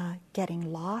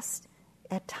getting lost,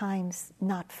 at times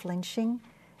not flinching,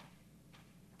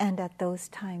 and at those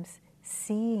times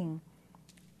seeing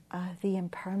the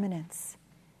impermanence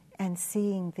and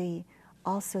seeing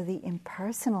also the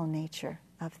impersonal nature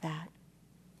of that.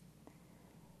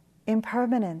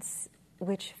 Impermanence,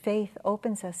 which faith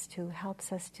opens us to,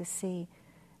 helps us to see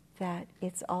that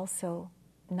it's also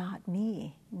not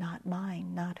me, not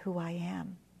mine, not who I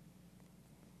am.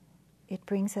 It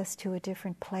brings us to a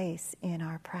different place in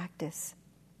our practice.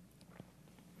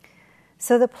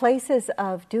 So the places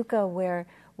of dukkha where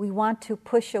we want to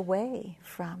push away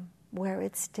from, where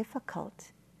it's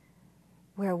difficult,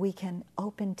 where we can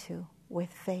open to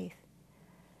with faith.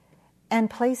 And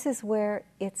places where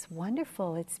it's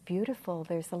wonderful, it's beautiful,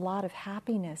 there's a lot of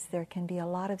happiness, there can be a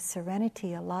lot of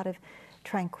serenity, a lot of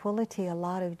tranquility, a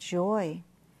lot of joy.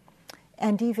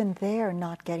 And even there,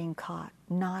 not getting caught,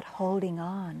 not holding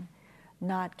on,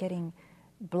 not getting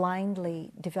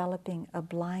blindly, developing a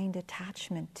blind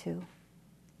attachment to.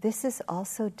 This is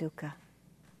also dukkha.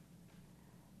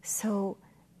 So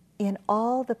in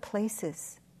all the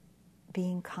places,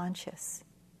 being conscious,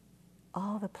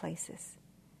 all the places,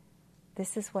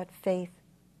 this is what faith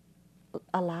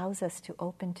allows us to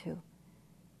open to.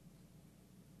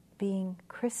 Being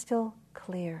crystal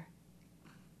clear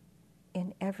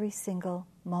in every single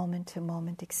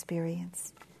moment-to-moment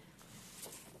experience.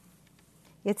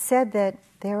 It's said that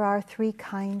there are 3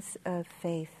 kinds of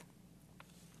faith.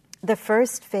 The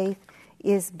first faith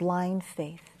is blind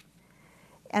faith.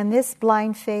 And this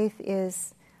blind faith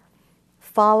is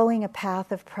following a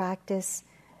path of practice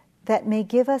that may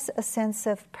give us a sense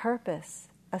of purpose,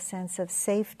 a sense of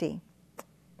safety.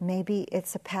 Maybe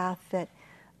it's a path that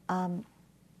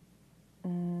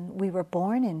we were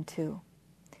born into,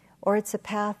 or it's a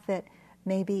path that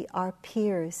maybe our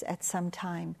peers at some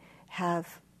time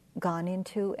have gone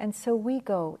into, and so we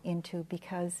go into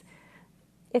because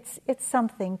it's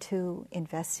something to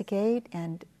investigate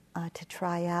and to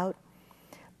try out.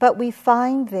 But we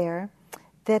find there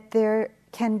that there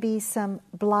can be some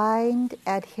blind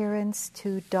adherence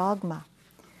to dogma,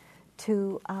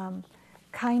 to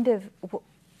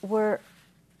we're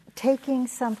taking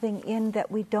something in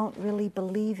that we don't really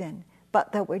believe in,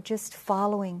 but that we're just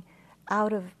following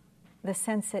out of the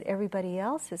sense that everybody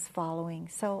else is following,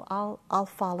 so I'll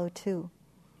follow too.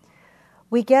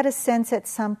 We get a sense at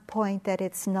some point that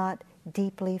it's not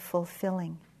deeply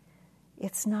fulfilling.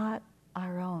 It's not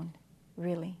our own,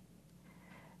 really.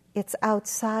 It's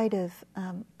outside of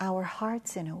our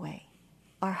hearts in a way.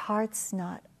 Our hearts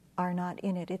are not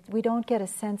in it. We don't get a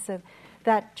sense of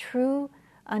that true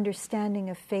understanding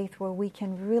of faith where we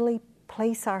can really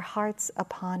place our hearts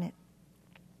upon it.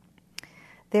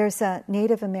 There's a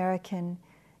Native American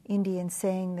Indian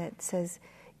saying that says,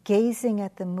 "Gazing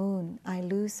at the moon, I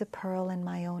lose a pearl in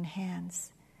my own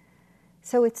hands."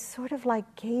 So it's sort of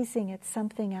like gazing at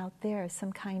something out there,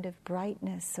 some kind of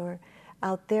brightness or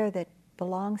out there that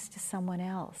belongs to someone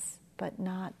else, but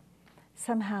not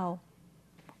somehow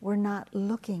we're not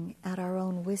looking at our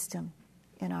own wisdom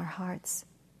in our hearts.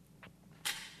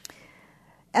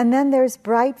 And then there's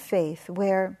bright faith,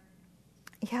 where,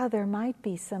 there might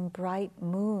be some bright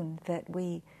moon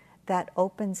that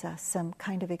opens us, some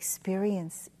kind of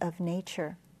experience of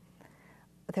nature.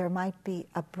 There might be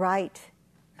a bright,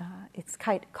 it's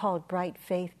called bright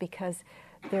faith because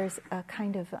there's a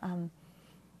kind of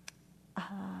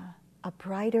a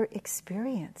brighter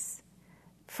experience.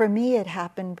 For me, it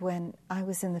happened when I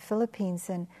was in the Philippines,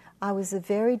 and I was a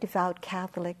very devout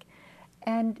Catholic,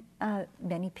 and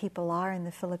many people are in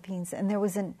the Philippines, and there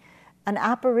was an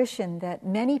apparition that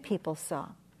many people saw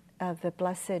of the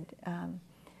Blessed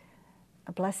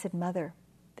Mother.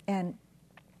 And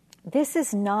this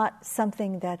is not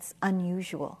something that's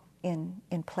unusual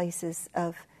in places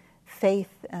of faith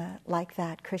like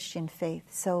that, Christian faith.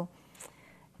 So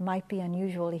it might be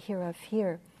unusual to hear of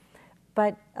here.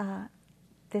 But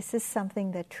this is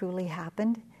something that truly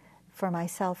happened for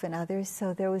myself and others.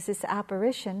 So there was this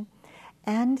apparition,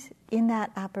 and in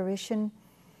that apparition,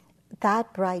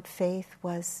 that bright faith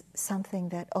was something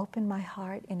that opened my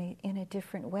heart in a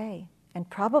different way, and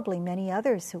probably many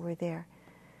others who were there.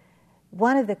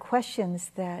 One of the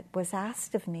questions that was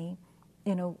asked of me,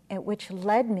 which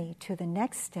led me to the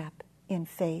next step in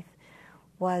faith,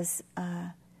 was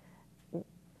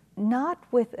not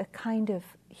with a kind of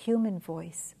human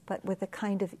voice, but with a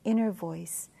kind of inner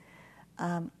voice.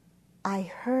 I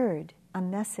heard a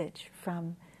message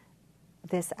from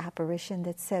this apparition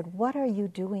that said, "What are you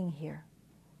doing here?"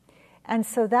 And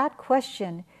so that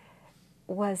question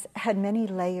had many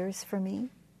layers for me,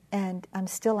 and I'm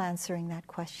still answering that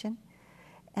question.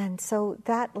 And so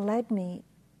that led me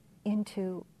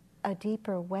into a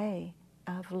deeper way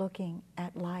of looking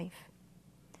at life.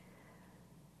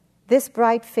 This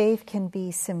bright faith can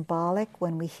be symbolic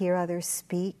when we hear others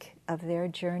speak of their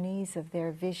journeys, of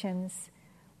their visions.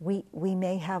 We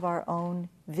may have our own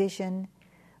vision.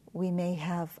 We may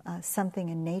have something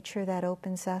in nature that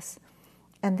opens us.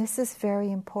 And this is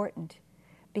very important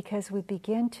because we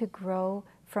begin to grow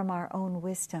from our own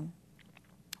wisdom.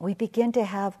 We begin to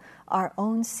have our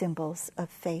own symbols of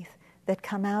faith that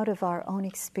come out of our own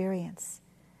experience.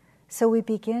 So we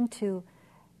begin to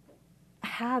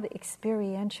have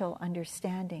experiential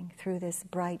understanding through this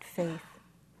bright faith.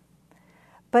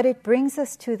 But it brings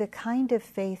us to the kind of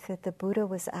faith that the Buddha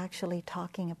was actually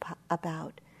talking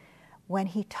about. When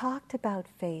he talked about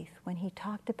faith, when he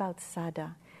talked about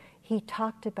saddha, he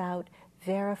talked about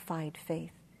verified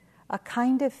faith, a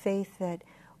kind of faith that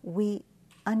we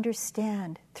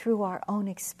understand through our own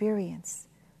experience.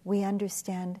 We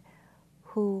understand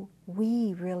who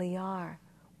we really are,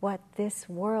 what this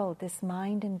world, this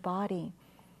mind and body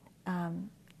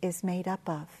is made up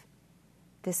of.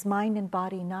 This mind and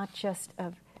body, not just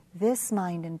of this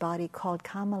mind and body called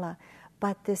Kamala,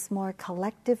 but this more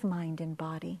collective mind and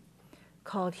body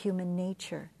called human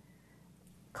nature,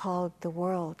 called the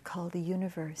world, called the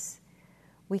universe.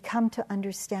 We come to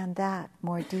understand that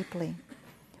more deeply.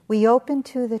 We open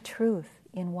to the truth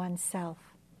in oneself,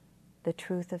 the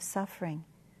truth of suffering,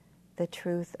 the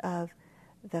truth of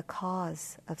the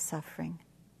cause of suffering,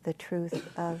 the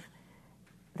truth of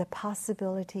the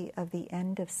possibility of the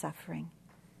end of suffering,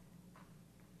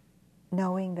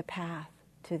 knowing the path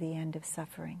to the end of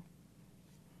suffering.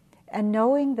 And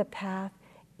knowing the path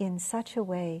in such a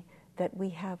way that we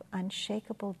have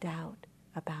unshakable doubt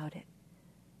about it,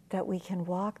 that we can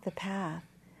walk the path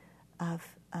of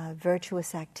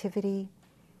virtuous activity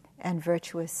and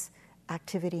virtuous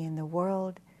activity in the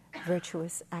world,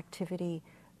 virtuous activity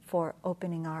for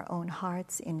opening our own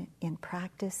hearts in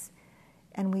practice.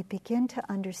 And we begin to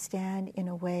understand in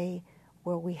a way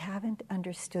where we haven't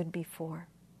understood before.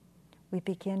 We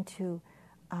begin to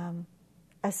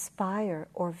aspire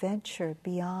or venture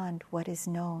beyond what is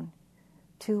known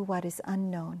to what is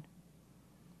unknown.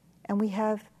 And we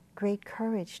have great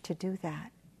courage to do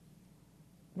that,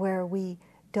 where we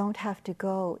don't have to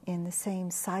go in the same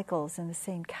cycles and the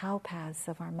same cow paths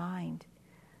of our mind,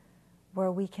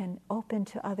 where we can open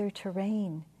to other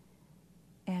terrain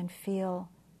and feel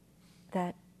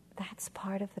that that's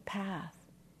part of the path,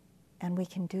 and we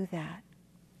can do that.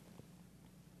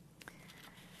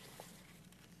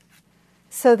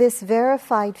 So this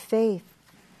verified faith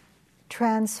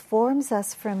transforms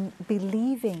us from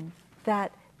believing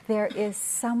that there is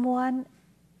someone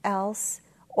else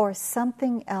or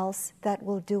something else that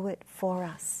will do it for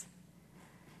us.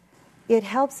 It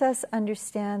helps us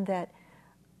understand that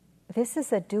this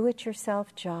is a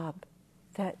do-it-yourself job,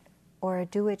 or a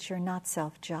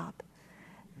do-it-your-not-self job.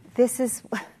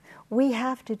 We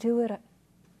have to do it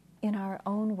in our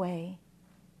own way,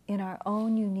 in our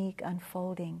own unique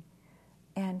unfolding,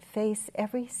 and face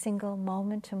every single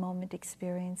moment-to-moment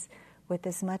experience with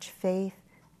as much faith,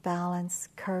 balance,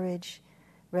 courage,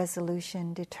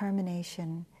 resolution,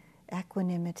 determination,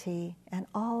 equanimity, and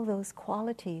all those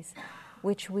qualities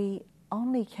which we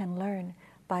only can learn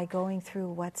by going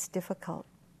through what's difficult.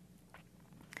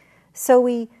 So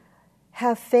we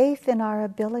have faith in our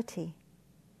ability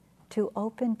to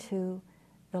open to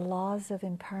the laws of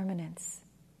impermanence,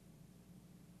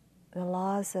 the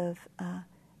laws of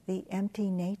the empty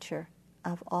nature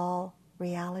of all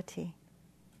reality,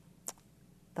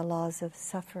 the laws of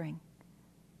suffering.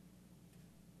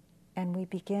 And we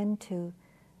begin to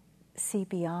see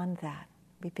beyond that.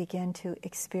 We begin to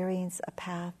experience a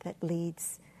path that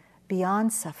leads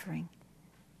beyond suffering.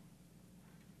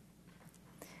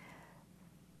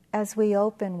 As we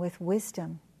open with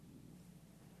wisdom,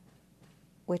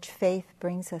 which faith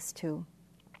brings us to,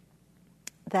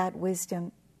 that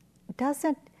wisdom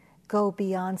doesn't go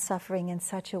beyond suffering in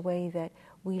such a way that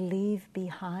we leave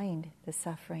behind the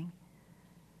suffering,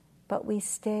 but we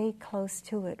stay close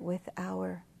to it with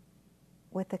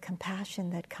the compassion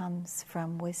that comes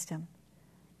from wisdom,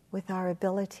 with our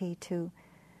ability to,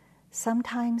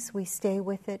 sometimes we stay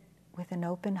with it with an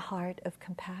open heart of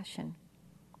compassion,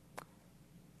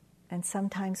 and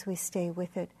sometimes we stay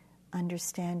with it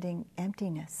understanding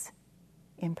emptiness,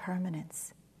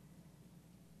 impermanence.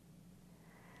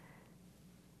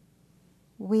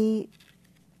 We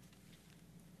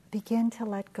begin to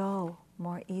let go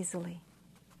more easily.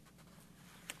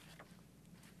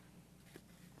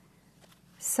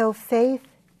 So faith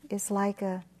is like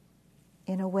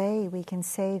in a way we can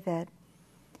say that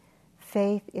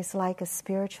faith is like a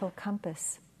spiritual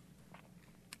compass.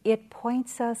 It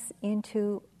points us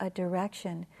into a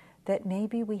direction that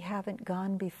maybe we haven't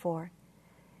gone before.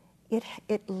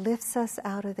 It lifts us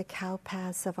out of the cow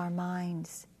paths of our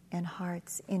minds and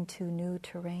hearts into new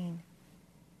terrain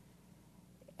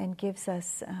and gives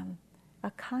us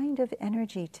a kind of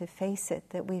energy to face it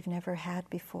that we've never had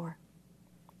before.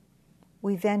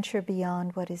 We venture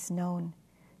beyond what is known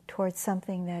towards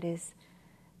something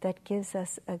that gives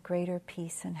us a greater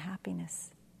peace and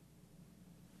happiness.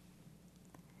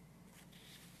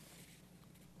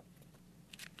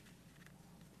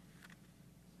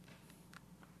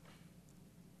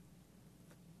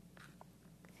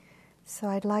 So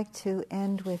I'd like to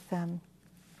end with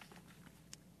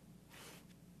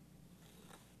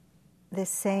this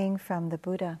saying from the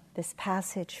Buddha, this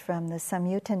passage from the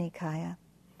Samyutta Nikaya,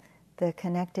 the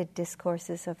connected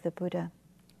discourses of the Buddha.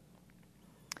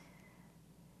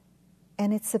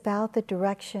 And it's about the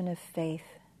direction of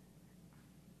faith.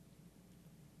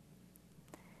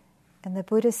 And the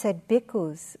Buddha said,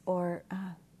 bhikkhus, or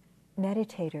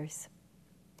meditators,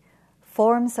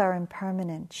 forms are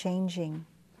impermanent, changing,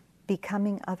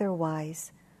 becoming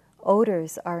otherwise.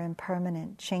 Odors are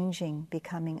impermanent, changing,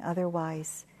 becoming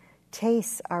otherwise.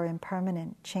 Tastes are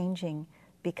impermanent, changing,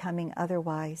 becoming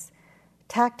otherwise.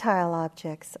 Tactile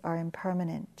objects are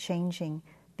impermanent, changing,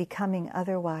 becoming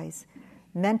otherwise.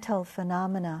 Mental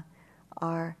phenomena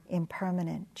are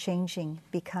impermanent, changing,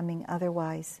 becoming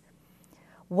otherwise.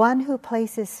 One who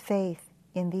places faith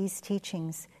in these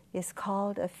teachings is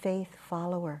called a faith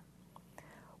follower.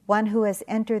 One who has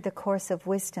entered the course of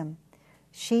wisdom,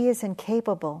 she is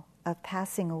incapable of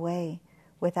passing away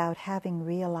without having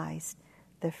realized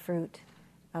the fruit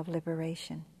of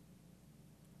liberation.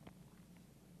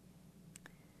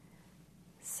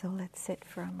 So let's sit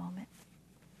for a moment.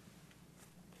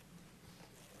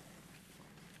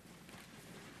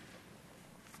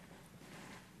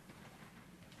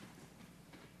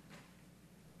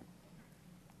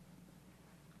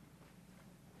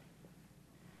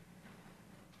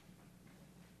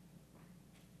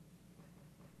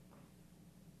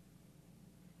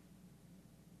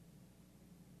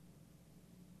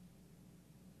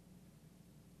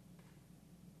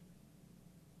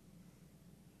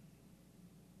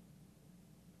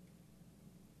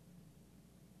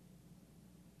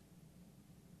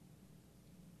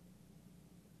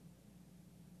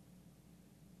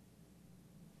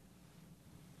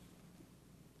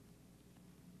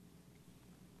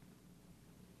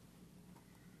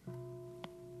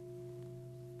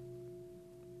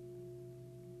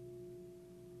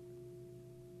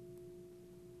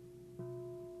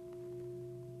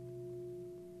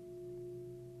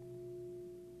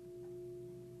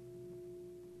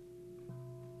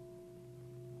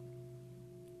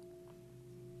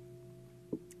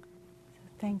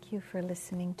 Thank you for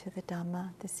listening to the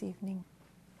Dhamma this evening.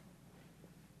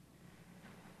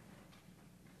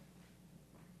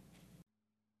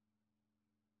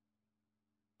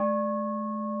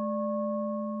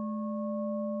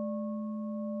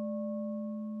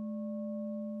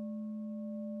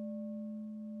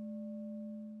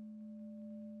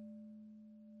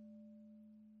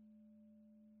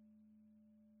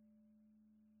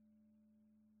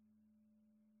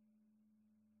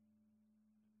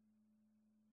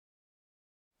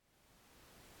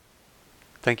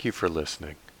 Thank you for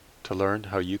listening. To learn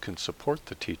how you can support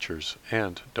the teachers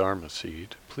and Dharma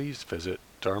Seed, please visit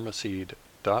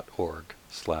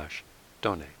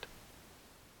dharmaseed.org/donate.